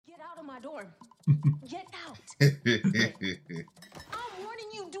my door. Get out. I'm warning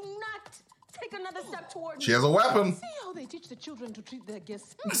you, do not take another step toward me. She has a weapon. See how they teach the children to treat their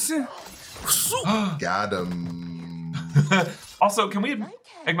guests. Got him. Also, can we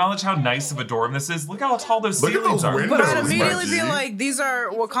acknowledge how nice of a dorm this is? Look how tall those ceilings are. windows. But I'd immediately be like, these are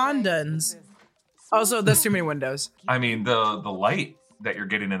Wakandans. Also, there's too many windows. I mean, the light that you're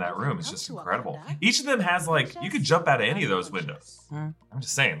getting in that room is just incredible. Each of them has like, you could jump out of any of those windows. I'm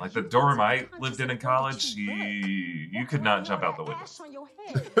just saying, like the dorm I lived in college, you could not jump out the window.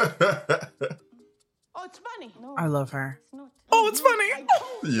 Oh, it's funny. I love her. Oh, it's funny.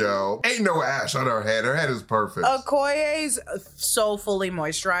 Yo, ain't no ash on her head. Her head is perfect. Okoye's so fully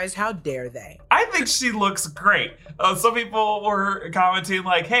moisturized. How dare they? I think she looks great. Some people were commenting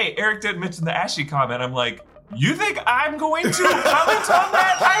like, hey, Eric didn't mention the ashy comment. I'm like, you think I'm going to comment on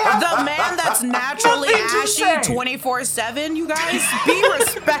that? The man that's naturally ashy nothing to say. 24/7, you guys, be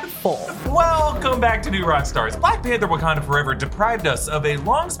respectful. Welcome back to New Rockstars. Black Panther Wakanda Forever deprived us of a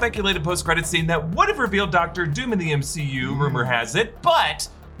long speculated post-credit scene that would have revealed Doctor Doom in the MCU, rumor has it, but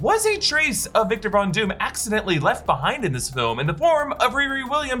was a trace of Victor Von Doom accidentally left behind in this film in the form of Riri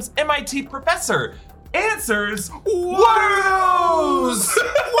Williams, MIT professor? Answers, what are those?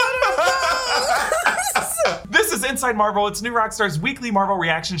 This is Inside Marvel. It's New Rockstar's weekly Marvel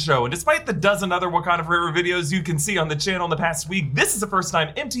reaction show. And despite the dozen other Wakanda Forever videos you can see on the channel in the past week, this is the first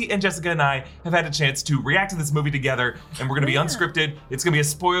time MT and Jessica and I have had a chance to react to this movie together. And we're going to be unscripted. It's going to be a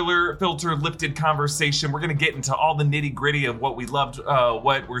spoiler filter lifted conversation. We're going to get into all the nitty gritty of what we loved,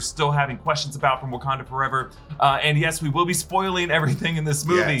 what we're still having questions about from Wakanda Forever. And yes, we will be spoiling everything in this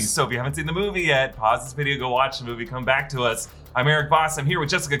movie. Yes. So if you haven't seen the movie yet, pause this video, go watch the movie, come back to us. I'm Eric Voss. I'm here with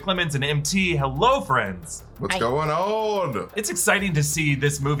Jessica Clemens and MT. Hello, friends. What's going on? It's exciting to see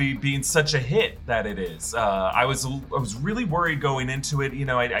this movie being such a hit that it is. I was really worried going into it. You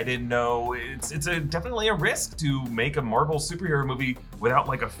know, I didn't know. It's definitely a risk to make a Marvel superhero movie without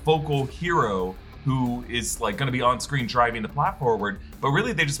like a focal hero who is like going to be on screen driving the plot forward. But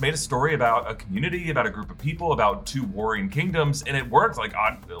really, they just made a story about a community, about a group of people, about two warring kingdoms, and it worked. Like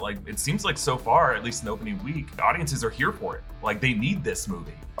it seems like so far, at least in the opening week, audiences are here for it. Like they need this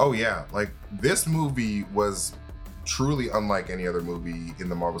movie. Oh yeah, like this movie was truly unlike any other movie in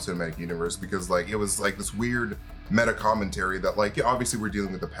the Marvel Cinematic Universe because like it was like this weird meta commentary that like obviously we're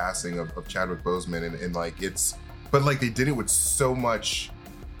dealing with the passing of Chadwick Boseman and like but like they did it with so much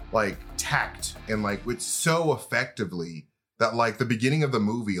like tact and like with so effectively that like the beginning of the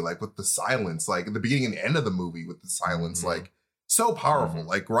movie, like with the silence, like the beginning and end of the movie with the silence, like so powerful.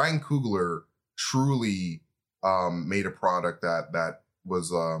 Like Ryan Coogler truly made a product that was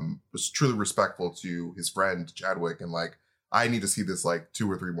truly respectful to his friend Chadwick, and like I need to see this like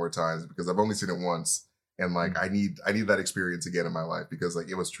 2 or 3 more times because I've only seen it once. And like I need that experience again in my life because like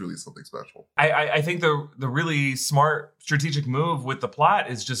it was truly something special. I think the really smart strategic move with the plot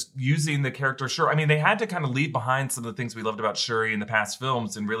is just using the character Shuri. I mean, they had to kind of leave behind some of the things we loved about Shuri in the past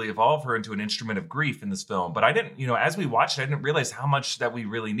films and really evolve her into an instrument of grief in this film. But I didn't, you know, as we watched it, I didn't realize how much that we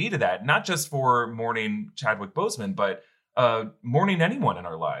really needed that. Not just for mourning Chadwick Boseman, but mourning anyone in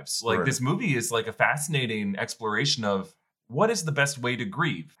our lives. Like this movie is like a fascinating exploration of what is the best way to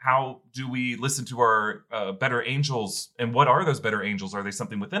grieve? How do we listen to our better angels? And what are those better angels? Are they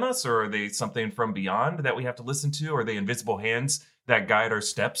something within us, or are they something from beyond that we have to listen to? Are they invisible hands that guide our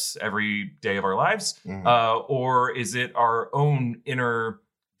steps every day of our lives? Or is it our own inner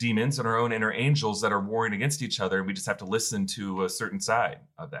demons and our own inner angels that are warring against each other? And we just have to listen to a certain side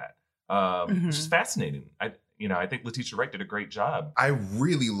of that, which is fascinating. I think Letitia Wright did a great job. I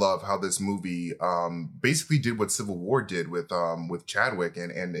really love how this movie basically did what Civil War did with Chadwick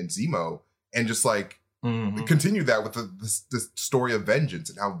and Zemo, and just like continue that with the story of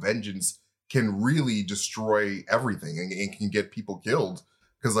vengeance and how vengeance can really destroy everything and can get people killed.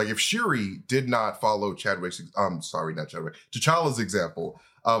 Because like if Shuri did not follow T'Challa's example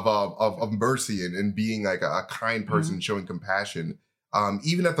of mercy and being like a kind person, showing compassion.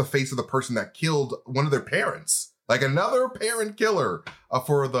 Even at the face of the person that killed one of their parents, like another parent killer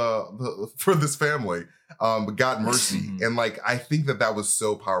for this family, got mercy. And like, I think that was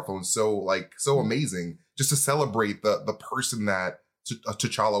so powerful and so amazing just to celebrate the person that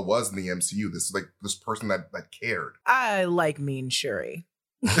T'Challa was in the MCU. This person that cared. I like mean Shuri.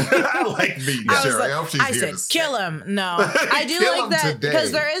 I like mean Shuri. I hope she's here. I said, kill him. No, I do like that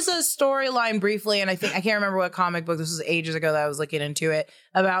because there is a storyline briefly, and I can't remember what comic book, this was ages ago that I was looking into it,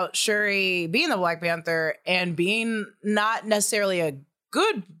 about Shuri being the Black Panther and being not necessarily a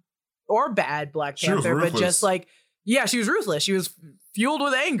good or bad Black Panther, but just like, yeah, she was ruthless. She was fueled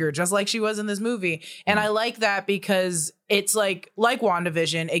with anger, just like she was in this movie. And I like that because it's like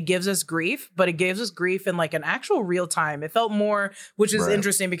WandaVision, it gives us grief, but it gives us grief in like an actual real time. It felt more, which is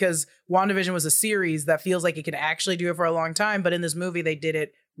interesting because WandaVision was a series that feels like it can actually do it for a long time. But in this movie, they did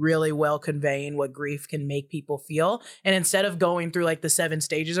it really well, conveying what grief can make people feel. And instead of going through like the 7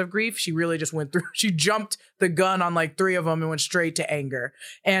 stages of grief, she really just she jumped the gun on like 3 of them and went straight to anger.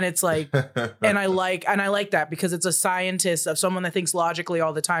 And it's like, and I like that because it's a scientist, of someone that thinks logically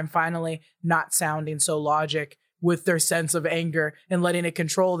all the time, finally not sounding so logic with their sense of anger and letting it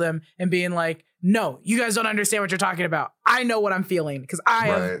control them and being like, no, you guys don't understand what you're talking about. I know what I'm feeling because I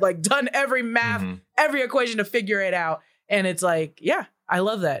have like done every math, every equation to figure it out. And it's like, yeah, I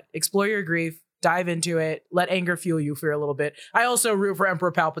love that. Explore your grief, dive into it, let anger fuel you for a little bit. I also root for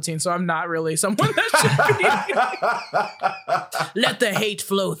Emperor Palpatine, so I'm not really someone that should be. Let the hate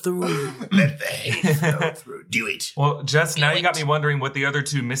flow through. Let the hate flow through. Do it. Well, Jess, now you got me wondering what the other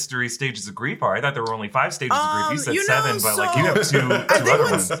 2 mystery stages of grief are. I thought there were only 5 stages of grief. You said 7, but like you have 2 other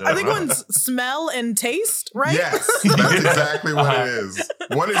ones. I think one's smell and taste, right? Yes, that's exactly what it is.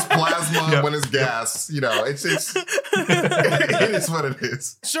 One is plasma, one is gas. You know, it's it is what it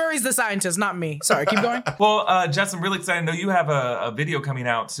is. Shuri's the scientist, not me. Sorry, keep going. Well, Jess, I'm really excited. I know you have a video coming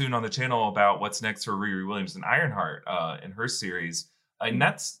out soon on the channel about what's next for Riri Williams and Ironheart in her series. And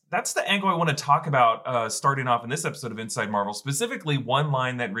that's the angle I want to talk about starting off in this episode of Inside Marvel. Specifically, one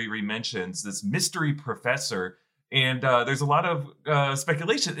line that Riri mentions, this mystery professor. And there's a lot of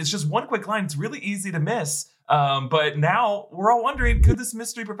speculation. It's just one quick line. It's really easy to miss. But now we're all wondering, could this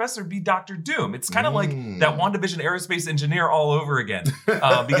mystery professor be Dr. Doom? It's kind of like that WandaVision aerospace engineer all over again.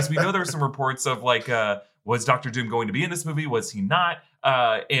 Because we know there were some reports of like, was Dr. Doom going to be in this movie? Was he not?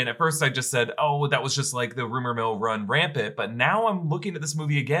 And at first I just said, oh, that was just like the rumor mill run rampant. But now I'm looking at this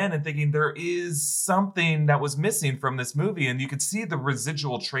movie again and thinking there is something that was missing from this movie. And you could see the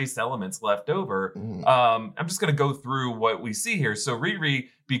residual trace elements left over. I'm just going to go through what we see here. So Riri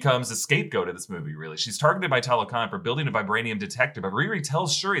becomes a scapegoat of this movie, really. She's targeted by Talokan for building a vibranium detector, but Riri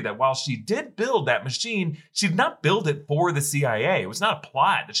tells Shuri that while she did build that machine, she did not build it for the CIA. It was not a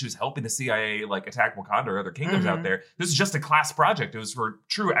plot that she was helping the CIA like attack Wakanda or other kingdoms out there. This is just a class project. It was for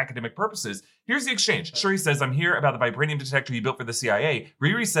true academic purposes. Here's the exchange. Shuri says, I'm here about the vibranium detector you built for the CIA.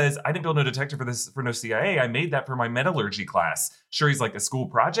 Riri says, I didn't build no detector for no CIA. I made that for my metallurgy class. Shuri's like, a school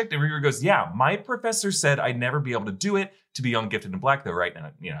project? And Riri goes, yeah, my professor said I'd never be able to do it. To be young, gifted, and black, though, right?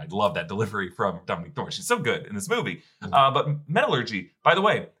 And you know, I love that delivery from Dominique Thorne. She's so good in this movie. But metallurgy, by the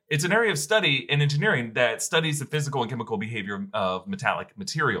way, it's an area of study in engineering that studies the physical and chemical behavior of metallic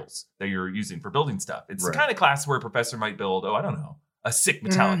materials that you're using for building stuff. It's the kind of class where a professor might build, I don't know, a sick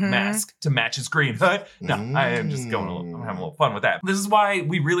metallic mask to match his green hood. No, I am just I'm having a little fun with that. This is why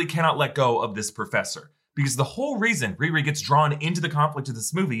we really cannot let go of this professor. Because the whole reason Riri gets drawn into the conflict of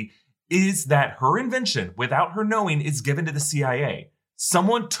this movie is that her invention, without her knowing, is given to the CIA.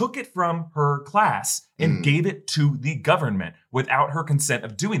 Someone took it from her class and gave it to the government without her consent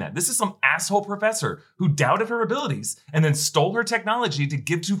of doing that. This is some asshole professor who doubted her abilities and then stole her technology to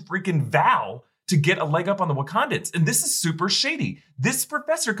give to freaking Val to get a leg up on the Wakandans. And this is super shady. This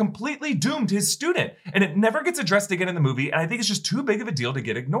professor completely doomed his student, and it never gets addressed again in the movie. And I think it's just too big of a deal to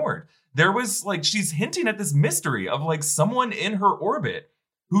get ignored. There was like, she's hinting at this mystery of like someone in her orbit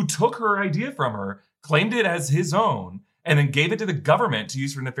who took her idea from her, claimed it as his own, and then gave it to the government to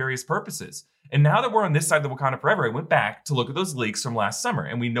use for nefarious purposes. And now that we're on this side of the Wakanda Forever, I went back to look at those leaks from last summer.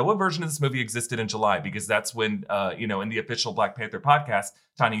 And we know a version of this movie existed in July because that's when, in the official Black Panther podcast,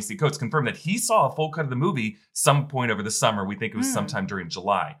 Ta-Nehisi Coates confirmed that he saw a full cut of the movie some point over the summer. We think it was sometime during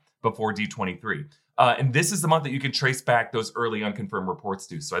July before D23. And this is the month that you can trace back those early unconfirmed reports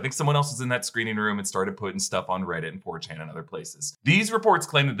to. So I think someone else was in that screening room and started putting stuff on Reddit and 4chan and other places. These reports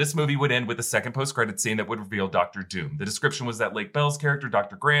claim that this movie would end with a second post-credit scene that would reveal Dr. Doom. The description was that Lake Bell's character,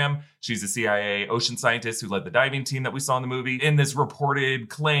 Dr. Graham, she's a CIA ocean scientist who led the diving team that we saw in the movie. In this reported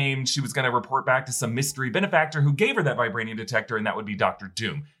claim, she was going to report back to some mystery benefactor who gave her that vibranium detector, and that would be Dr.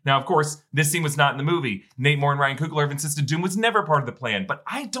 Doom. Now, of course, this scene was not in the movie. Nate Moore and Ryan Coogler have insisted Doom was never part of the plan, but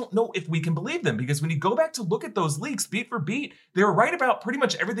I don't know if we can believe them, because when you go back to look at those leaks beat for beat, they were right about pretty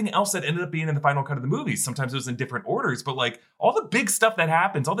much everything else that ended up being in the final cut of the movie. Sometimes it was in different orders, but like all the big stuff that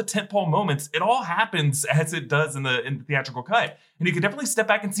happens, all the tentpole moments, it all happens as it does in the theatrical cut. And you can definitely step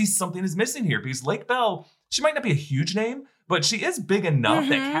back and see something is missing here, because Lake Bell, she might not be a huge name, but she is big enough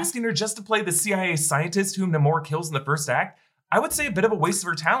that casting her just to play the CIA scientist whom Namor kills in the first act, I would say a bit of a waste of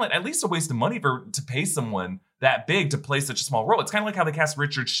her talent, at least a waste of money to pay someone that big to play such a small role. It's kind of like how they cast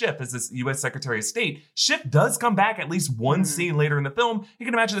Richard Schiff as this U.S. Secretary of State. Schiff does come back at least one scene later in the film. You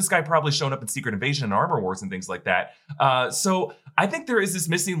can imagine this guy probably showing up in Secret Invasion and Armor Wars and things like that. So I think there is this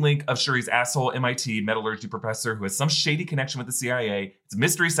missing link of Shuri's asshole MIT metallurgy professor who has some shady connection with the CIA. It's a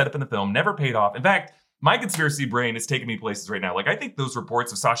mystery set up in the film, never paid off. In fact, my conspiracy brain is taking me places right now. Like, I think those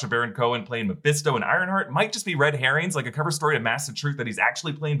reports of Sacha Baron Cohen playing Mephisto and Ironheart might just be red herrings, like a cover story of Massive Truth that he's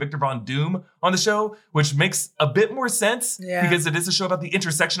actually playing Victor Von Doom on the show, which makes a bit more sense because it is a show about the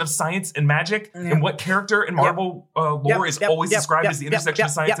intersection of science and magic and what character in Marvel lore is always described as the intersection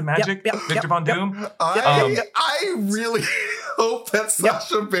of science and magic, Victor Von Doom. I really hope that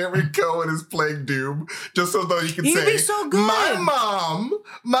Sacha Baron Cohen is playing Doom just so that he can say, so good. my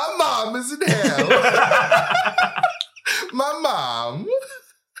mom is in hell. My mom.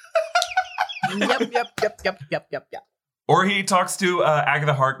 Yep. Or he talks to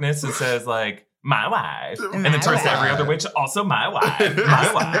Agatha Harkness and says, like, my wife. And then turns to every other witch, also my wife.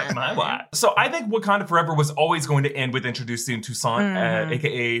 My wife. So I think Wakanda Forever was always going to end with introducing Toussaint,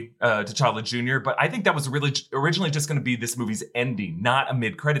 a.k.a. T'Challa Jr., but I think that was really originally just going to be this movie's ending, not a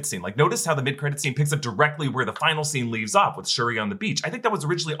mid-credit scene. Like, notice how the mid-credit scene picks up directly where the final scene leaves off with Shuri on the beach. I think that was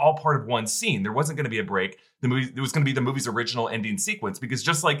originally all part of one scene. There wasn't going to be a break. It was going to be the movie's original ending sequence, because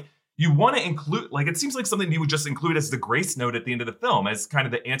just like you want to include, like, it seems like something you would just include as the grace note at the end of the film, as kind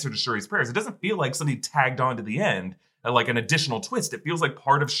of the answer to Shuri's prayers. It doesn't feel like something tagged on to the end, like an additional twist. It feels like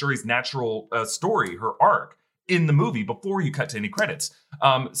part of Shuri's natural story, her arc in the movie before you cut to any credits.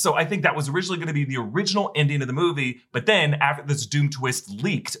 So I think that was originally going to be the original ending of the movie. But then after this Doom twist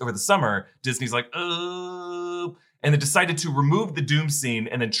leaked over the summer, Disney's like, and then decided to remove the Doom scene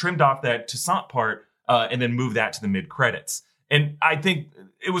and then trimmed off that Toussaint part and then move that to the mid credits. And I think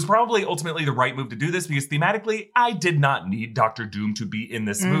it was probably ultimately the right move to do this because thematically, I did not need Dr. Doom to be in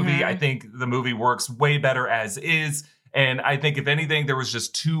this movie. I think the movie works way better as is. And I think if anything, there was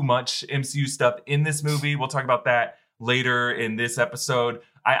just too much MCU stuff in this movie. We'll talk about that later in this episode.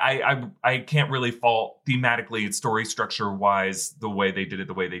 I can't really fault thematically and story structure wise the way they did it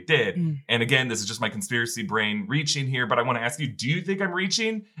the way they did. And again, this is just my conspiracy brain reaching here, but I want to ask you, do you think I'm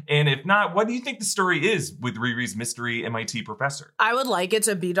reaching? And if not, what do you think the story is with Riri's mystery MIT professor? I would like it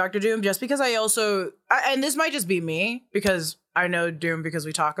to be Dr. Doom just because and this might just be me because I know Doom because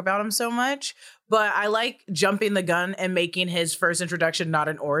we talk about him so much, but I like jumping the gun and making his first introduction not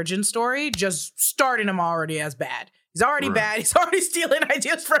an origin story, just starting him already as bad. He's already bad. He's already stealing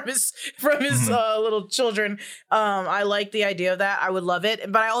ideas from his little children. I like the idea of that. I would love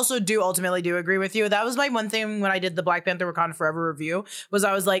it. But I also ultimately do agree with you. That was my one thing when I did the Black Panther Wakanda Forever review was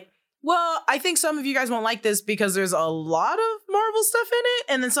I was like, well, I think some of you guys won't like this because there's a lot of Marvel stuff in it.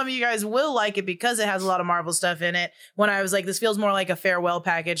 And then some of you guys will like it because it has a lot of Marvel stuff in it. When I was like, this feels more like a farewell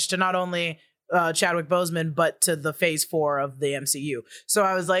package to not only Chadwick Boseman, but to the phase 4 of the MCU. So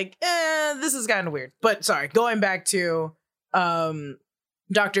I was like, this is kind of weird. But sorry, going back to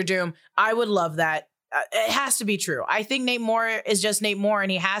Dr. Doom, I would love that. It has to be true. I think Nate Moore is just Nate Moore,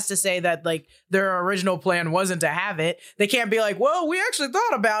 and he has to say that like their original plan wasn't to have it. They can't be like, well, we actually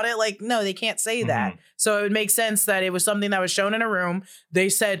thought about it. Like, no, they can't say that. So it makes sense that it was something that was shown in a room. They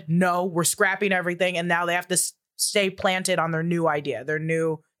said, no, we're scrapping everything. And now they have to stay planted on their new idea, their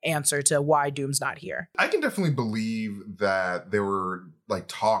new answer to why Doom's not here. I can definitely believe that there were like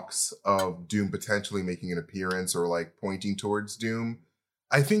talks of Doom potentially making an appearance or like pointing towards Doom.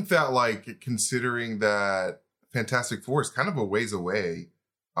 I think that like considering that Fantastic Four is kind of a ways away,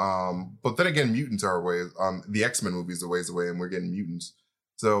 but then again, mutants are a ways. The X-Men movie is a ways away, and we're getting mutants.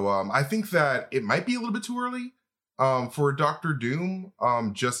 So I think that it might be a little bit too early for Doctor Doom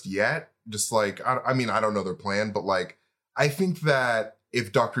just yet. Just like I mean, I don't know their plan, but like I think that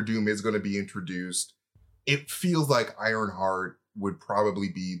if Doctor Doom is going to be introduced, it feels like Ironheart would probably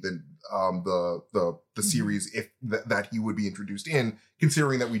be the series if that he would be introduced in,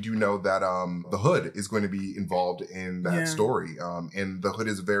 considering that we do know that the Hood is going to be involved in that story. And the Hood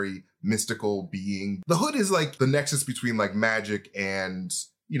is a very mystical being. The Hood is like the nexus between like magic and,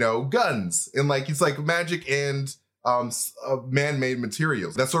 you know, guns. And like it's like magic and man-made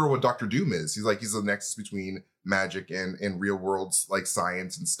materials. That's sort of what Doctor Doom is. He's the nexus between magic and real world's like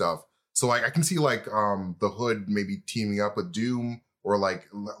science and stuff. So like I can see like the Hood maybe teaming up with Doom or like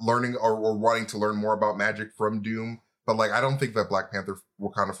learning or wanting to learn more about magic from Doom. But like I don't think that Black Panther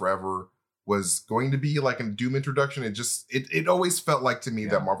Wakanda Forever was going to be like a Doom introduction. It always felt like to me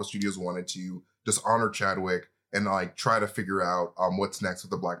that Marvel Studios wanted to just honor Chadwick and like try to figure out what's next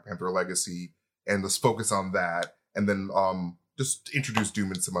with the Black Panther legacy and let's focus on that and then just introduce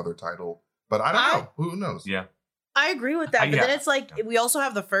Doom in some other title. But I don't know. Who knows? Yeah. I agree with that, but then it's like we also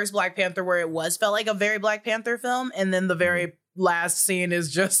have the first Black Panther where it felt like a very Black Panther film, and then the very last scene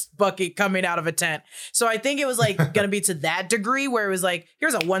is just Bucky coming out of a tent. So I think it was like gonna be to that degree where it was like,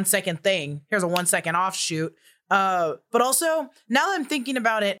 here's a 1 second thing, here's a 1 second offshoot. But also, now that I'm thinking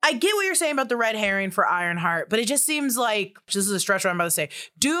about it, I get what you're saying about the red herring for Ironheart, but it just seems like, this is a stretch what I'm about to say,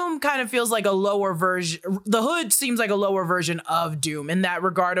 Doom kind of feels like a lower version, the Hood seems like a lower version of Doom in that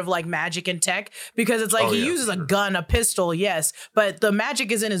regard of like magic and tech, because it's like he uses a gun, a pistol, yes, but the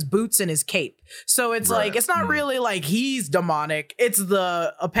magic is in his boots and his cape. So it's like, it's not really like he's demonic, it's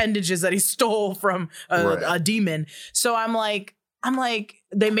the appendages that he stole from a demon. So I'm like,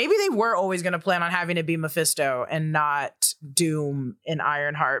 maybe they were always going to plan on having it be Mephisto and not Doom in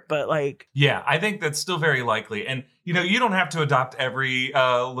Ironheart, but like... Yeah, I think that's still very likely. And, you know, you don't have to adopt every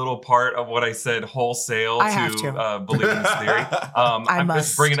little part of what I said wholesale to believe in this theory.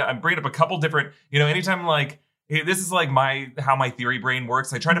 I'm bringing up a couple different, you know, anytime like, this is like how my theory brain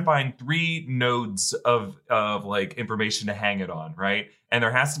works. I try to find 3 nodes of like information to hang it on, right? And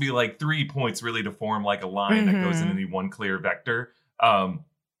there has to be like 3 points really to form like a line that goes in any one clear vector.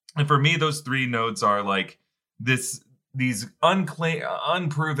 And for me, those 3 nodes are like these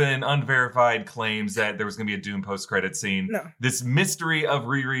unproven, unverified claims that there was going to be a Doom post-credit scene. No. This mystery of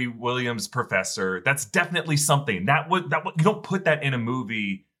Riri Williams' professor. That's definitely something that you don't put that in a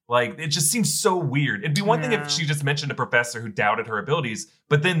movie. Like, it just seems so weird. It'd be one thing if she just mentioned a professor who doubted her abilities,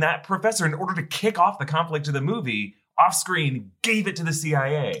 but then that professor, in order to kick off the conflict of the movie, off screen, gave it to the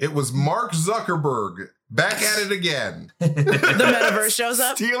CIA. It was Mark Zuckerberg. Back at it again. The metaverse shows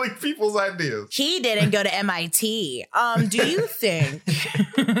up. Stealing people's ideas. He didn't go to MIT. Do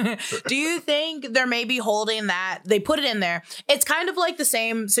you think they're maybe holding that? They put it in there. It's kind of like the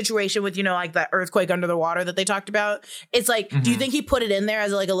same situation with, you know, like that earthquake under the water that they talked about. It's like, do you think he put it in there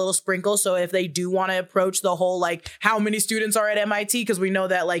as like a little sprinkle? So if they do want to approach the whole, like, how many students are at MIT? Because we know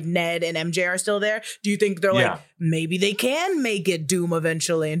that like Ned and MJ are still there. Do you think they're like, maybe they can make it Doom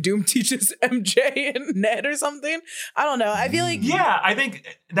eventually and Doom teaches MJ and Ned or something? I don't know. I feel like... Yeah, I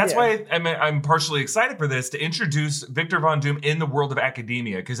think that's why I'm partially excited for this, to introduce Victor Von Doom in the world of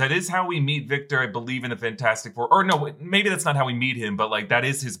academia, because that is how we meet Victor, I believe, in the Fantastic Four. Or no, maybe that's not how we meet him, but like that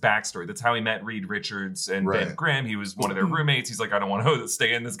is his backstory. That's how he met Reed Richards and Ben Grimm. He was one of their roommates. He's like, I don't want to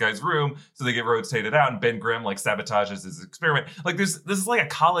stay in this guy's room. So they get rotated out, and Ben Grimm like sabotages his experiment. Like this is like a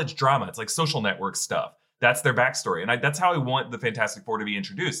college drama. It's like Social Network stuff. That's their backstory. And that's how I want the Fantastic Four to be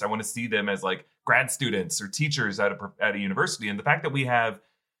introduced. I want to see them as like grad students or teachers at a university. And the fact that we have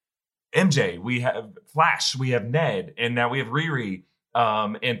MJ, we have Flash, we have Ned, and now we have Riri,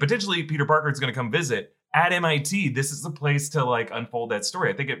 and potentially Peter Parker is going to come visit at MIT. This is the place to like unfold that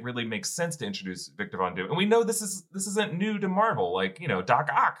story. I think it really makes sense to introduce Victor Von Doom. And we know this isn't new to Marvel. Like, you know,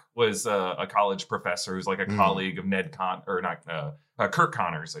 Doc Ock was a college professor who's like a colleague of Kurt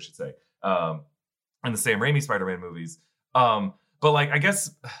Connors, I should say. In the Sam Raimi Spider-Man movies. But like, I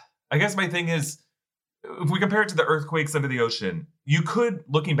guess my thing is, if we compare it to the earthquakes under the ocean, you could,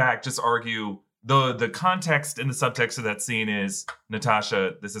 looking back, just argue the context and the subtext of that scene is,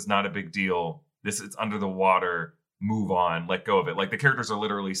 Natasha, this is not a big deal. This is under the water. Move on. Let go of it. Like the characters are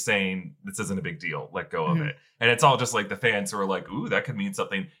literally saying, this isn't a big deal. Let go of it. And it's all just like the fans who are like, ooh, that could mean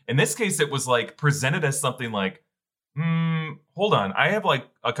something. In this case, it was like presented as something like, hold on. I have like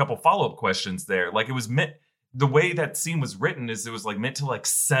a couple follow-up questions there. Like it was meant, the way that scene was written is it was like meant to like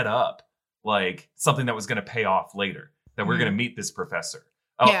set up like something that was going to pay off later, that we're going to meet this professor.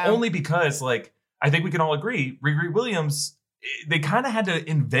 Only because like, I think we can all agree, Riri Williams, they kind of had to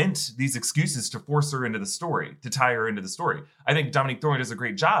invent these excuses to force her into the story, to tie her into the story. I think Dominique Thorne does a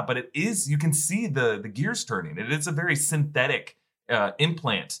great job, but you can see the gears turning. It is a very synthetic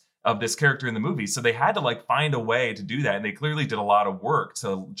implant of this character in the movie. So they had to like find a way to do that. And they clearly did a lot of work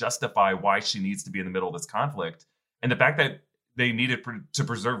to justify why she needs to be in the middle of this conflict. And the fact that they needed to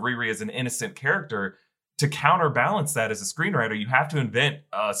preserve Riri as an innocent character, to counterbalance that as a screenwriter, you have to invent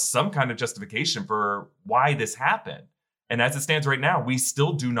some kind of justification for why this happened. And as it stands right now, we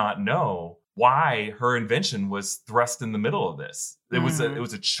still do not know why her invention was thrust in the middle of this. It was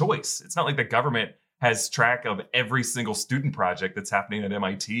a choice. It's not like the government has track of every single student project that's happening at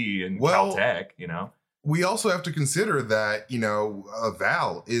MIT and Caltech, you know? We also have to consider that, you know,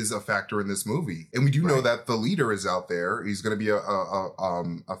 Val is a factor in this movie. And we do know that the leader is out there. He's going to be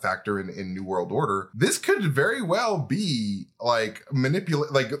a factor in New World Order. This could very well be like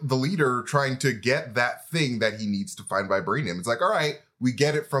like the leader trying to get that thing that he needs to find vibranium. It's like, all right, we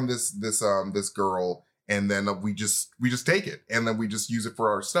get it from this girl, and then we just take it, and then we just use it for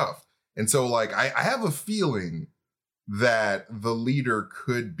our stuff. And so, like, I have a feeling that the leader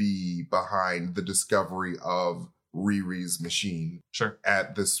could be behind the discovery of Riri's machine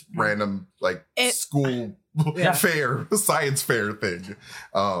at this random school fair, science fair thing.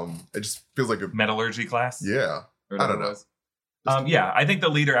 It just feels like a metallurgy class. Yeah. I don't know. I think the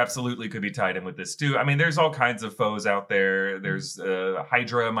leader absolutely could be tied in with this too. I mean, there's all kinds of foes out there. There's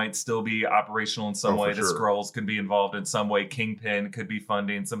Hydra might still be operational in some way. The Skrulls could be involved in some way. Kingpin could be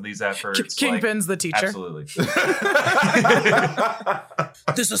funding some of these efforts. Kingpin's the teacher. Absolutely.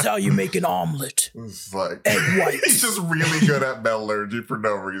 This is how you make an omelet. It's like egg whites. He's just really good at metallurgy for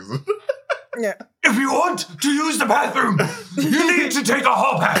no reason. Yeah. If you want to use the bathroom, you need to take a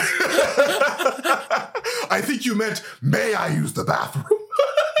hall pass. I think you meant, may I use the bathroom?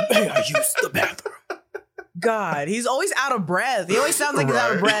 May I use the bathroom? God, he's always out of breath. He always sounds like he's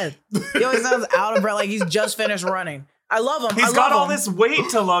out of breath. He always sounds out of breath, like he's just finished running. I love him. He's got all this weight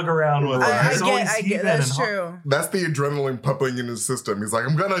to lug around with him. I get that's true. That's the adrenaline pumping in his system. He's like,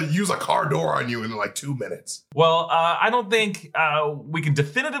 I'm going to use a car door on you in like 2 minutes. Well, I don't think we can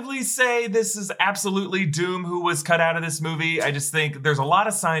definitively say this is absolutely Doom who was cut out of this movie. I just think there's a lot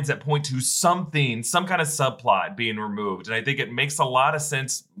of signs that point to something, some kind of subplot being removed. And I think it makes a lot of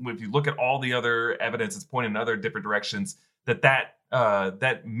sense if you look at all the other evidence that's pointing in other different directions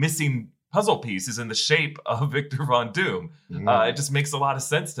that missing puzzle piece is in the shape of Victor Von Doom. It just makes a lot of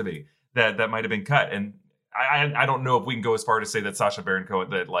sense to me that might have been cut. And I don't know if we can go as far to say that Sacha Baron Cohen,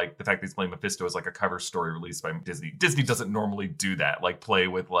 that like the fact that he's playing Mephisto is like a cover story released by Disney. Disney doesn't normally do that, like play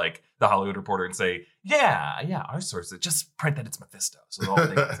with like the Hollywood Reporter and say, yeah, our sources just print that it's Mephisto. So they'll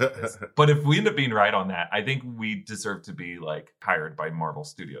think it's Mephisto. But if we end up being right on that, I think we deserve to be like hired by Marvel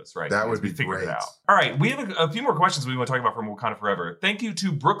Studios, right? That would be great. It out. All right, we have a few more questions we want to talk about from Wakanda Forever. Thank you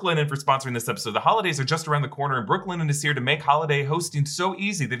to Brooklinen for sponsoring this episode. The holidays are just around the corner, and Brooklinen is here to make holiday hosting so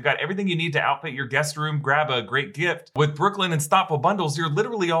easy. They've got everything you need to outfit your guest room. Grab a great gift. With Brooklinen's thoughtful bundles, you're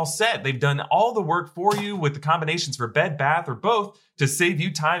literally all set. They've done all the work for you with the combinations for bed, bath, or both to save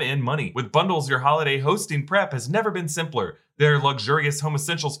you time and money. With bundles, your holiday hosting prep has never been simpler. Their luxurious home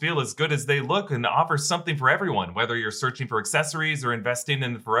essentials feel as good as they look and offer something for everyone. Whether you're searching for accessories or investing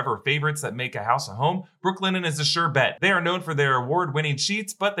in the forever favorites that make a house a home, Brooklinen is a sure bet. They are known for their award-winning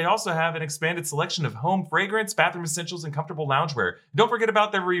sheets, but they also have an expanded selection of home fragrance, bathroom essentials, and comfortable loungewear. Don't forget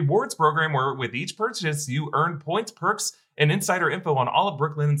about their rewards program, where with each purchase, you earn points, perks, and insider info on all of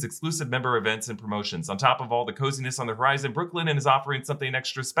Brooklinen's exclusive member events and promotions. On top of all the coziness on the horizon, Brooklinen is offering something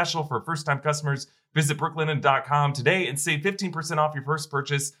extra special for first-time customers. Visit brooklinen.com today and save 15% off your first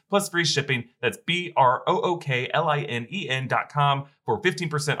purchase plus free shipping. That's BROOKLINEN.com for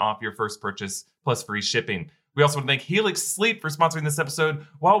 15% off your first purchase plus free shipping. We also want to thank Helix Sleep for sponsoring this episode.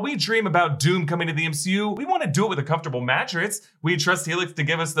 While we dream about Doom coming to the MCU, we want to do it with a comfortable mattress. We trust Helix to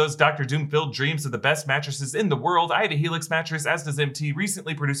give us those Dr. Doom-filled dreams of the best mattresses in the world. I have a Helix mattress, as does MT.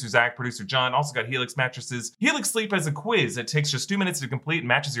 Recently, producer Zach, producer John also got Helix mattresses. Helix Sleep has a quiz. It takes just 2 minutes to complete and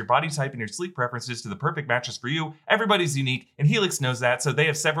matches your body type and your sleep preferences to the perfect mattress for you. Everybody's unique, and Helix knows that, so they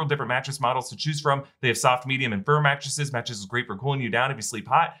have several different mattress models to choose from. They have soft, medium, and firm mattresses. Mattresses great for cooling you down if you sleep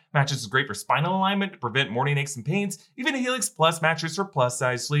hot. Mattresses great for spinal alignment to prevent morning aches and pains. Even a Helix Plus mattress for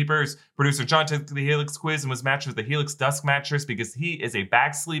plus-size sleepers. Producer John took the Helix quiz and was matched with the Helix Dusk mattress because he is a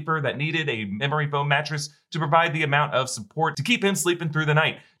back sleeper that needed a memory foam mattress to provide the amount of support to keep him sleeping through the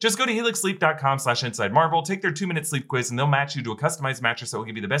night. Just go to helixsleep.com/InsideMarvel, take their 2-minute sleep quiz, and they'll match you to a customized mattress that will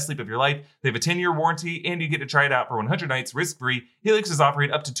give you the best sleep of your life. They have a 10-year warranty, and you get to try it out for 100 nights risk-free. Helix is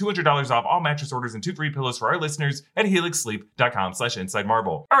offering up to $200 off all mattress orders and 2 free pillows for our listeners at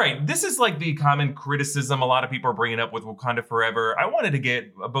helixsleep.com/InsideMarvel. All right, this is like the common criticism a lot of people are bringing up with Wakanda Forever. I wanted to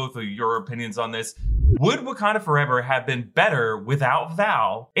get both of your opinions on this. Would Wakanda Forever have been better without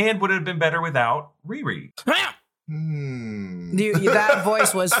Val, and would it have been better without Riri? That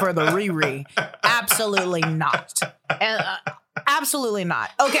voice was for the Riri. Absolutely not. And absolutely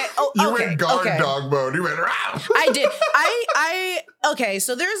not. Okay. You went guard dog mode. You went around. I did. Okay,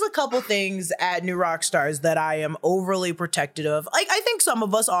 so there's a couple things at New Rockstars that I am overly protective of. Like, I think some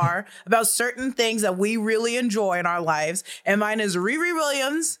of us are, about certain things that we really enjoy in our lives. And mine is Riri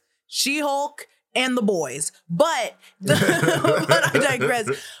Williams, She-Hulk, and The Boys. But I digress.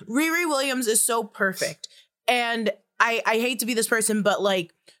 Riri Williams is so perfect. And I hate to be this person, but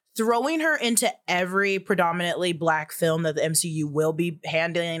like, throwing her into every predominantly Black film that the MCU will be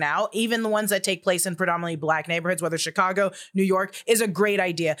handing out, even the ones that take place in predominantly Black neighborhoods, whether Chicago, New York, is a great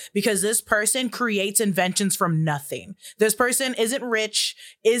idea, because this person creates inventions from nothing. This person isn't rich,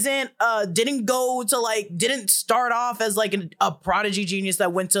 didn't start off as like a prodigy genius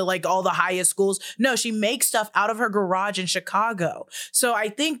that went to like all the highest schools. No, she makes stuff out of her garage in Chicago. So I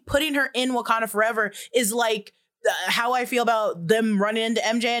think putting her in Wakanda Forever is like how I feel about them running into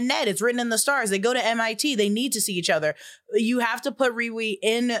MJ and Ned. It's written in the stars. They go to MIT. They need to see each other. You have to put Riri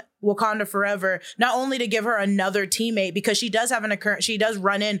in Wakanda Forever, not only to give her another teammate, because she does have she does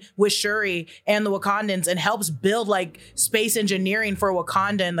run in with Shuri and the Wakandans and helps build like space engineering for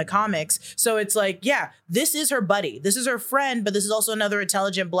Wakanda in the comics. So it's like, yeah, this is her buddy. This is her friend, but this is also another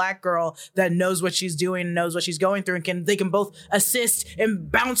intelligent Black girl that knows what she's doing, knows what she's going through, and they can both assist and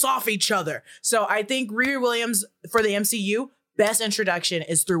bounce off each other. So I think Riri Williams for the MCU, best introduction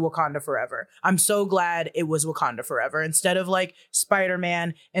is through Wakanda Forever. I'm so glad it was Wakanda Forever instead of like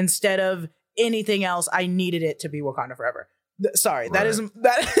Spider-Man, instead of anything else. I needed it to be Wakanda Forever. Sorry, right. that is my.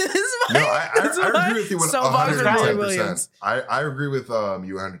 No, I agree with you 110%. I agree with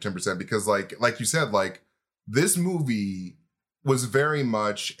you 110% because like you said, like this movie was very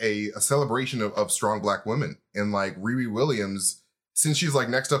much a celebration of strong Black women, and like Riri Williams, since she's like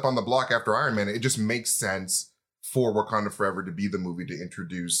next up on the block after Iron Man, it just makes sense for Wakanda Forever to be the movie to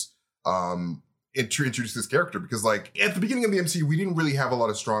introduce this character, because like at the beginning of the MCU, we didn't really have a lot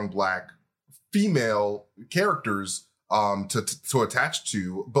of strong Black female characters to attach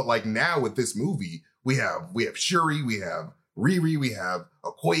to, but like now with this movie, we have Shuri, we have Riri, we have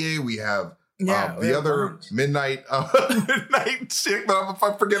Okoye, we have the other midnight chick, but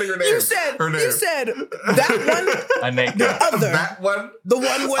I'm forgetting her name. You said that one. That one. The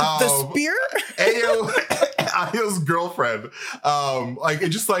one with the spear. Ayo's girlfriend. Like it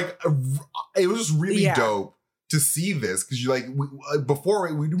just like it was just really dope to see this, because you like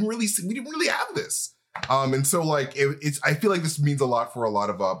before we didn't really have this. And so like it's I feel like this means a lot for a lot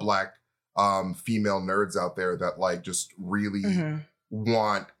of Black female nerds out there that like just really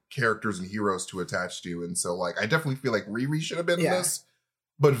want characters and heroes to attach to. And so like I definitely feel like Riri should have been in this,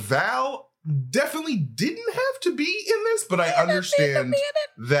 but Val definitely didn't have to be in this. But I understand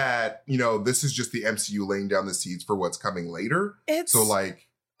that, you know, this is just the MCU laying down the seeds for what's coming later. So like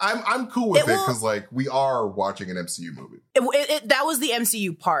I'm cool with it because like we are watching an MCU movie. That was the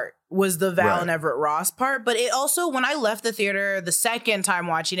MCU part, was the Val and Everett Ross part. But it also, when I left the theater the second time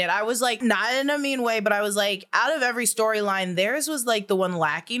watching it, I was like, not in a mean way, but I was like, out of every storyline, theirs was like the one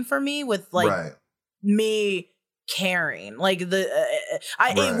lacking for me, with like me caring. Like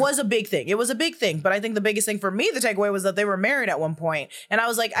it was a big thing. It was a big thing. But I think the biggest thing for me, the takeaway, was that they were married at one point. And I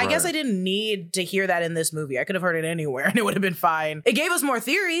was like, I guess I didn't need to hear that in this movie. I could have heard it anywhere and it would have been fine. It gave us more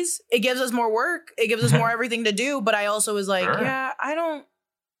theories. It gives us more work. It gives us more everything to do. But I also was like,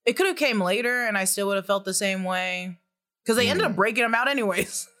 it could have came later and I still would have felt the same way. Because they ended up breaking them out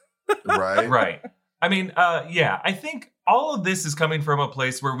anyways. Right. I mean, I think all of this is coming from a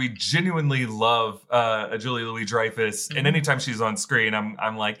place where we genuinely love Julia Louis-Dreyfus, and anytime she's on screen,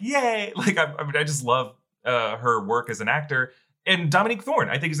 I'm like, yay! Like, I just love her work as an actor. And Dominique Thorne,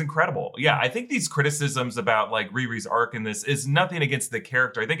 I think, is incredible. Yeah, I think these criticisms about like Riri's arc in this is nothing against the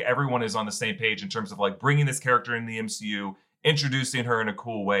character. I think everyone is on the same page in terms of like bringing this character in the MCU, introducing her in a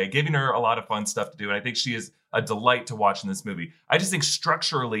cool way, giving her a lot of fun stuff to do. And I think she is a delight to watch in this movie. I just think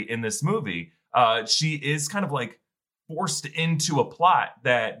structurally in this movie, she is kind of like forced into a plot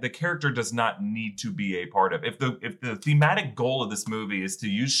that the character does not need to be a part of. If the thematic goal of this movie is to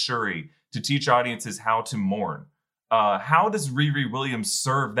use Shuri to teach audiences how to mourn, how does Riri Williams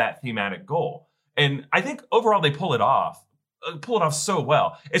serve that thematic goal? And I think overall they pull it off so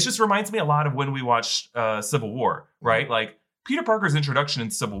well. It just reminds me a lot of when we watched Civil War, right? Like Peter Parker's introduction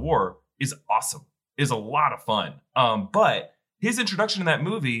in Civil War is awesome, is a lot of fun. But his introduction in that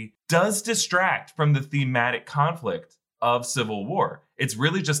movie does distract from the thematic conflict of Civil War. It's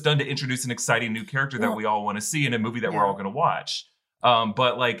really just done to introduce an exciting new character that we all want to see in a movie that we're all going to watch.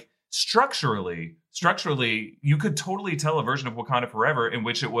 But like structurally, you could totally tell a version of Wakanda Forever in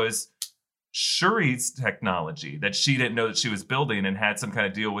which it was Shuri's technology that she didn't know that she was building and had some kind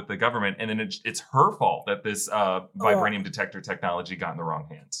of deal with the government. And then it's her fault that this vibranium detector technology got in the wrong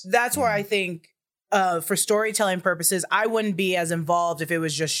hands. That's where I think for storytelling purposes, I wouldn't be as involved if it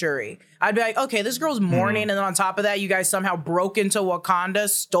was just Shuri. I'd be like, okay, this girl's mourning, and then on top of that, you guys somehow broke into Wakanda,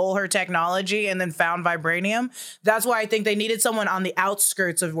 stole her technology, and then found vibranium. That's why I think they needed someone on the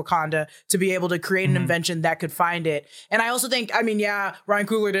outskirts of Wakanda to be able to create an invention that could find it. And I also think, I mean, Ryan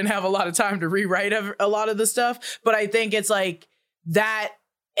Coogler didn't have a lot of time to rewrite a lot of the stuff, but I think it's like that.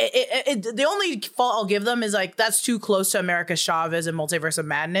 The only fault I'll give them is like that's too close to America Chavez and Multiverse of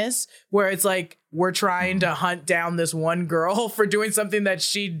Madness, where it's like we're trying to hunt down this one girl for doing something that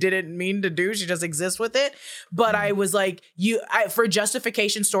she didn't mean to do. She just exists with it. But I was like, for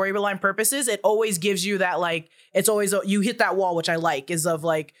justification storyline purposes, it always gives you that like it's always you hit that wall, which I like, is of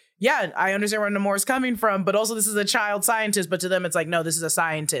like, yeah, I understand where Namor's coming from, but also this is a child scientist. But to them, it's like, no, this is a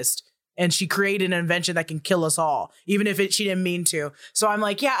scientist. and she created an invention that can kill us all, even if she didn't mean to. So I'm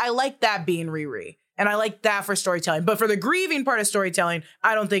like, yeah, I like that being Riri. And I like that for storytelling. But for the grieving part of storytelling,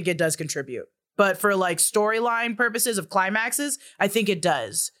 I don't think it does contribute. But for like storyline purposes of climaxes, I think it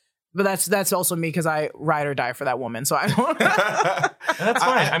does. But that's also me because I ride or die for that woman. So I don't. That's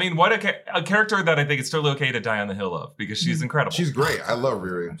fine. I mean, what a character that I think it's totally okay to die on the hill of because she's incredible. She's great. I love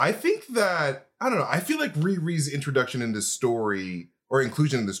Riri. I think that, I don't know, I feel like Riri's introduction in this story, or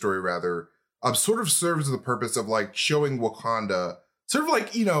inclusion in the story rather, sort of serves the purpose of like showing Wakanda, sort of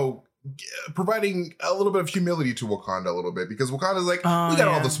like, you know, providing a little bit of humility to Wakanda a little bit, because Wakanda's like, we got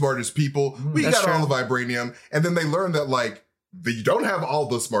all the smartest people, we got all the vibranium, and then they learn that like, you don't have all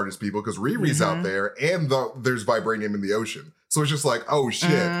the smartest people because Riri's out there and there's vibranium in the ocean. So it's just like, oh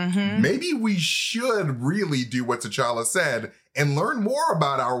shit, maybe we should really do what T'Challa said and learn more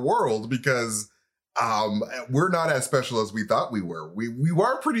about our world, because we're not as special as we thought we were. We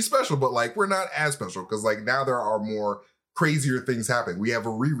were pretty special, but like we're not as special because like now there are more crazier things happening. We have a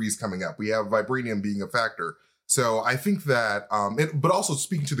Riri's coming up. We have vibranium being a factor. So I think that, but also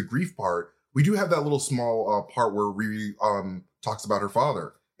speaking to the grief part, we do have that little small part where Riri talks about her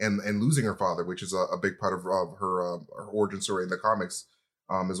father and losing her father, which is a big part of her origin story in the comics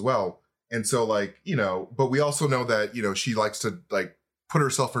as well. And so like, you know, but we also know that, you know, she likes to like put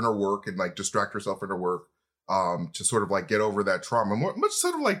herself in her work and like distract herself in her work to sort of like get over that trauma, much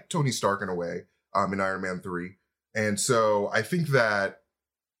sort of like Tony Stark in a way in Iron Man 3. And so I think that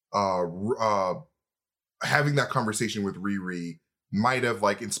having that conversation with Riri might have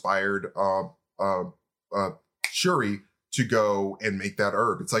like inspired Shuri to go and make that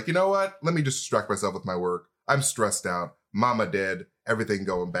herb. It's like, you know what? Let me just distract myself with my work. I'm stressed out. Mama dead. Everything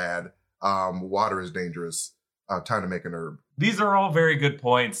going bad. Water is dangerous. Time to make an herb. These are all very good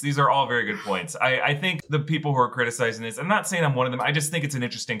points. I think the people who are criticizing this, I'm not saying I'm one of them. I just think it's an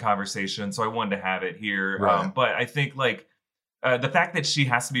interesting conversation. So I wanted to have it here. Right. But I think like, the fact that she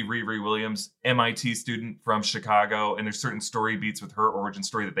has to be Riri Williams, MIT student from Chicago, and there's certain story beats with her origin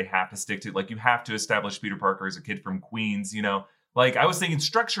story that they have to stick to. Like, you have to establish Peter Parker as a kid from Queens, you know? Like, I was thinking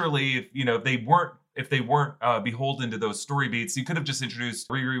structurally, if they weren't beholden to those story beats, you could have just introduced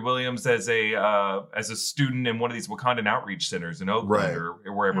Riri Williams as a student in one of these Wakandan outreach centers in Oakland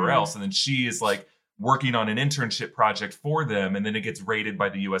or wherever else. And then she is like working on an internship project for them, and then it gets raided by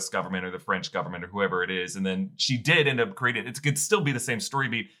the US government or the French government or whoever it is. And then she did end up creating, it could still be the same story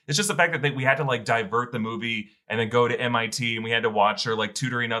beat. It's just the fact that we had to like divert the movie and then go to MIT, and we had to watch her like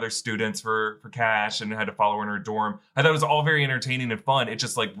tutoring other students for cash, and had to follow her in her dorm. I thought it was all very entertaining and fun. It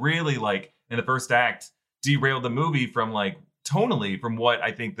just like really like in the first act derailed the movie from like tonally from what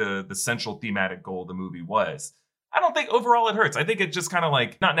I think the central thematic goal of the movie was. I don't think overall it hurts. I think it just kind of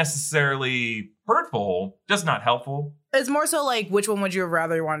like not necessarily hurtful, just not helpful. It's more so like, which one would you have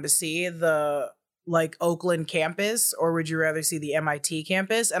rather wanted to see? The like Oakland campus, or would you rather see the MIT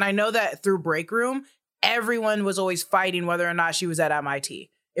campus? And I know that through Break Room, everyone was always fighting whether or not she was at MIT.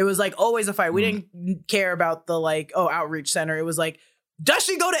 It was like always a fight. We didn't care about the like, outreach center. It was like, does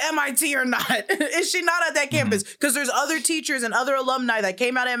she go to MIT or not? Is she not at that campus? Because there's other teachers and other alumni that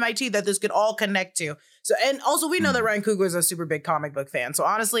came out of MIT that this could all connect to. So, and also we know that Ryan Coogler is a super big comic book fan. So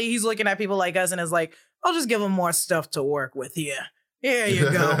honestly, he's looking at people like us and is like, I'll just give him more stuff to work with here. Here you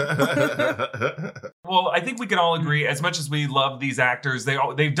go. Well, I think we can all agree, as much as we love these actors,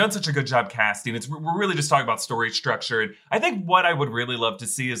 they've done such a good job casting. We're really just talking about story structure. And I think what I would really love to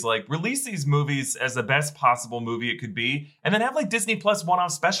see is like release these movies as the best possible movie it could be, and then have like Disney Plus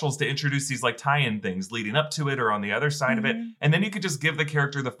one-off specials to introduce these like tie-in things leading up to it or on the other side of it. And then you could just give the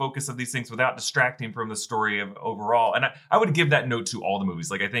character the focus of these things without distracting from the story of overall. And I would give that note to all the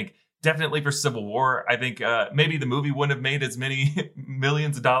movies. Like, I think definitely for Civil War, I think maybe the movie wouldn't have made as many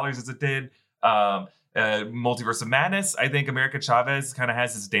millions of dollars as it did. Multiverse of Madness, I think America Chavez kind of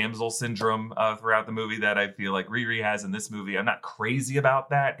has this damsel syndrome throughout the movie that I feel like Riri has in this movie. I'm not crazy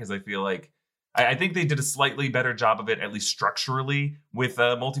about that because I feel like I think they did a slightly better job of it, at least structurally, with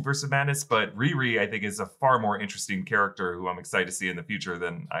Multiverse of Madness. But Riri, I think, is a far more interesting character who I'm excited to see in the future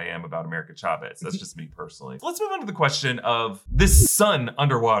than I am about America Chavez. That's just me personally. Let's move on to the question of this sun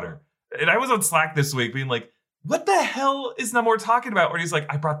underwater. And I was on Slack this week being like, what the hell is Namor talking about? Where he's like,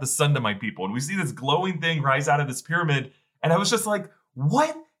 I brought the sun to my people. And we see this glowing thing rise out of this pyramid. And I was just like,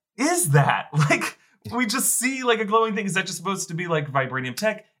 what is that? Like, we just see like a glowing thing. Is that just supposed to be like vibranium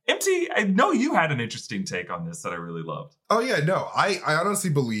tech? MT, I know you had an interesting take on this that I really loved. Oh, yeah, no, I honestly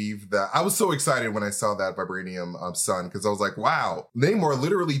believe that I was so excited when I saw that vibranium sun, because I was like, wow, Namor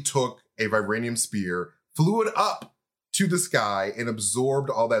literally took a vibranium spear, flew it up to the sky, and absorbed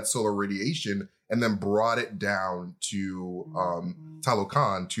all that solar radiation, and then brought it down to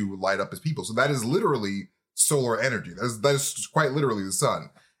Talokan to light up his people. So that is literally solar energy. That is quite literally the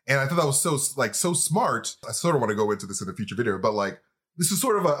sun. And I thought that was so smart. I sort of want to go into this in a future video, but like this is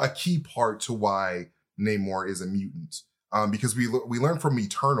sort of a key part to why Namor is a mutant. Because we learned from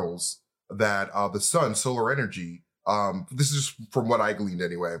Eternals that the sun, solar energy, this is just from what I gleaned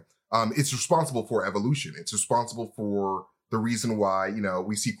anyway, it's responsible for evolution. It's responsible for the reason why, you know,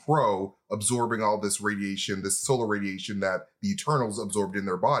 we see Crow absorbing all this radiation, this solar radiation that the Eternals absorbed in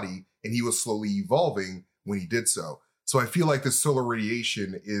their body, and he was slowly evolving when he did so. So I feel like this solar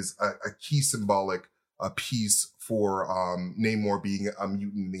radiation is a key symbolic piece for Namor being a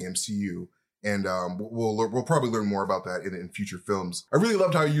mutant in the MCU. And we'll probably learn more about that in future films. I really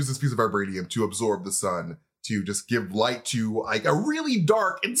loved how he used this piece of vibranium to absorb the sun, to just give light to like a really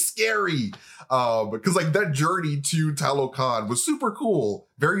dark and scary, because like that journey to Talokan was super cool,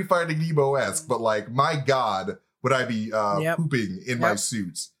 very Finding Nemo-esque, but like, my God, would I be pooping in my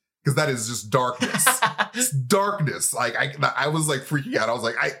suit? Because that is just darkness. It's darkness. Like I was like freaking out. I was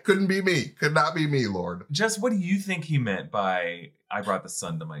like, could not be me, Lord. Jess, what do you think he meant by I brought the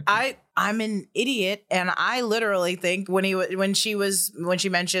sun to my people? I'm an idiot, and I literally think when she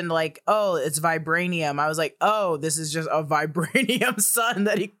mentioned like, oh, it's vibranium, I was like, oh, this is just a vibranium sun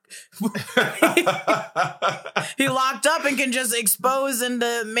that he locked up and can just expose and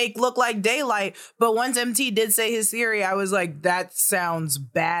make look like daylight. But once MT did say his theory, I was like, that sounds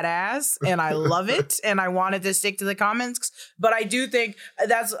badass, and I love it, and I wanted to stick to the comics. But I do think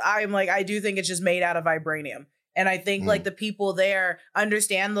I do think it's just made out of vibranium. And I think like the people there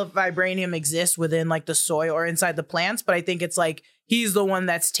understand the vibranium exists within like the soil or inside the plants. But I think it's like he's the one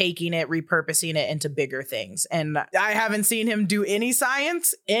that's taking it, repurposing it into bigger things. And I haven't seen him do any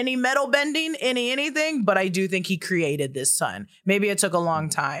science, any metal bending, anything. But I do think he created this sun. Maybe it took a long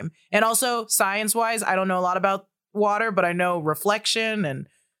time. And also science wise, I don't know a lot about water, but I know reflection and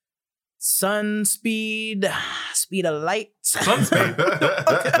sun speed of light. Sun speed.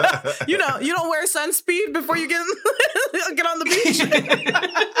 You know, you don't wear sun speed before you get on the beach.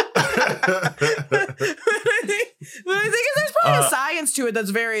 But I think there's probably a science to it that's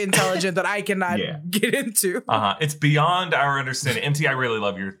very intelligent that I cannot get into. It's beyond our understanding. MT, I really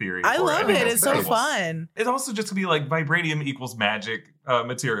love your theory. I love it. It's so fun. It's also just to be like vibranium equals magic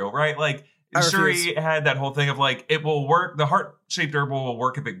material, right? Like Shuri had that whole thing of like, it will work. The heart-shaped herb will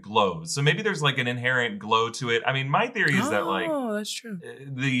work if it glows. So maybe there's like an inherent glow to it. I mean, my theory is that like, that's true.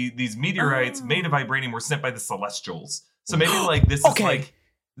 These meteorites made of vibranium were sent by the Celestials. So maybe like this is like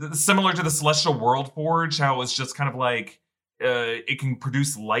similar to the Celestial World Forge, how it was just kind of like it can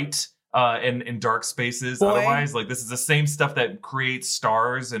produce light in dark spaces. Otherwise, like this is the same stuff that creates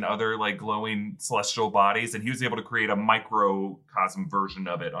stars and other like glowing celestial bodies, and he was able to create a microcosm version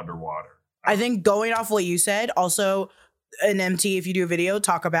of it underwater. I think going off what you said, also an MT, if you do a video,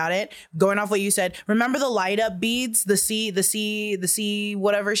 talk about it. Going off what you said, remember the light up beads, the sea,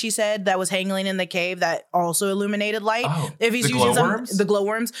 whatever she said that was hanging in the cave that also illuminated light. Oh, if he's using the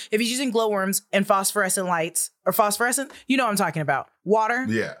glowworms, if he's using glowworms and phosphorescent lights or phosphorescent, you know what I'm talking about. Water.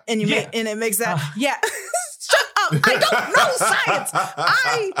 Yeah. And it makes that. Shut up. I don't know science.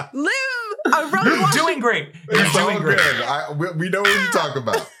 I live. You're doing great. You're doing great. We know what you're talking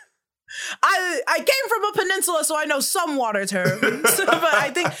about. I came from a peninsula, so I know some water terms. But I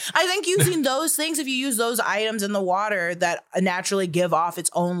think using those things, if you use those items in the water that naturally give off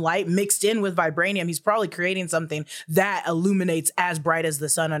its own light mixed in with vibranium, he's probably creating something that illuminates as bright as the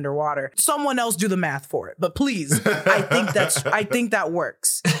sun underwater. Someone else do the math for it, but please, I think that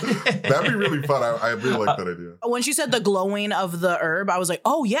works. That'd be really fun. I really like that idea. When she said the glowing of the herb, I was like,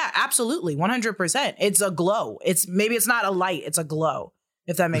 oh yeah, absolutely, 100%. It's a glow. It's not a light, it's a glow.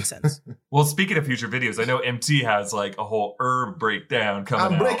 If that makes sense. Well, speaking of future videos, I know MT has like a whole herb breakdown coming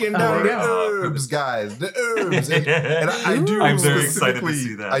out. I'm breaking down the herbs, guys. The herbs. And I'm very excited to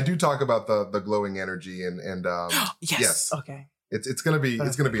see that. I do talk about the glowing energy and yes. Okay. It's gonna be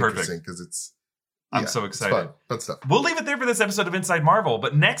interesting because it's. I'm so excited. Fun stuff. We'll leave it there for this episode of Inside Marvel.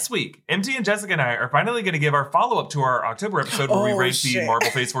 But next week, MT and Jessica and I are finally going to give our follow-up to our October episode where we rank the Marvel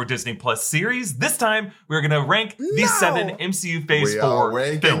Phase 4 Disney Plus series. This time, we're going to rank the 7 MCU Phase 4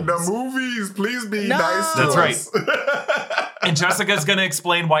 ranking films. The movies. Please be nice to us. That's right. And Jessica's going to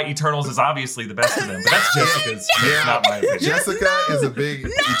explain why Eternals is obviously the best of them. But that's Jessica's. Not my opinion. Jessica is a big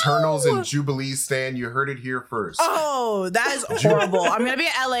Eternals and Jubilee stan. You heard it here first. Oh, that is horrible. I'm going to be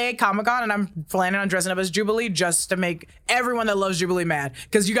at LA Comic-Con and I'm planning on dressing up as Jubilee just to make everyone that loves Jubilee mad.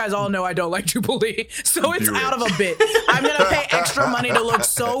 Because you guys all know I don't like Jubilee. So it's out of a bit. I'm going to pay extra money to look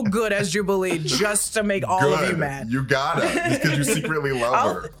so good as Jubilee just to make all of you mad. You gotta. Because you secretly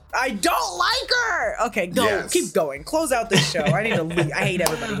love her. I don't like her. Okay, go. Yes. Keep going. Close out this show. I need to leave. I hate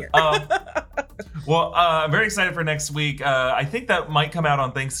everybody here. Well, I'm very excited for next week. I think that might come out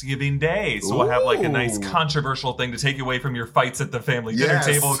on Thanksgiving Day. So we'll have like a nice controversial thing to take away from your fights at the family dinner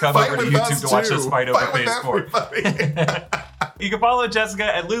table. Come over to YouTube to watch us fight over Phase 4. You can follow Jessica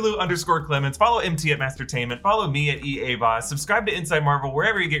at Lulu_Clements. Follow MT at Mastertainment. Follow me at EA Boss. Subscribe to Inside Marvel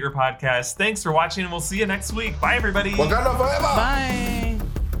wherever you get your podcasts. Thanks for watching, and we'll see you next week. Bye, everybody. Wakanda forever. Bye.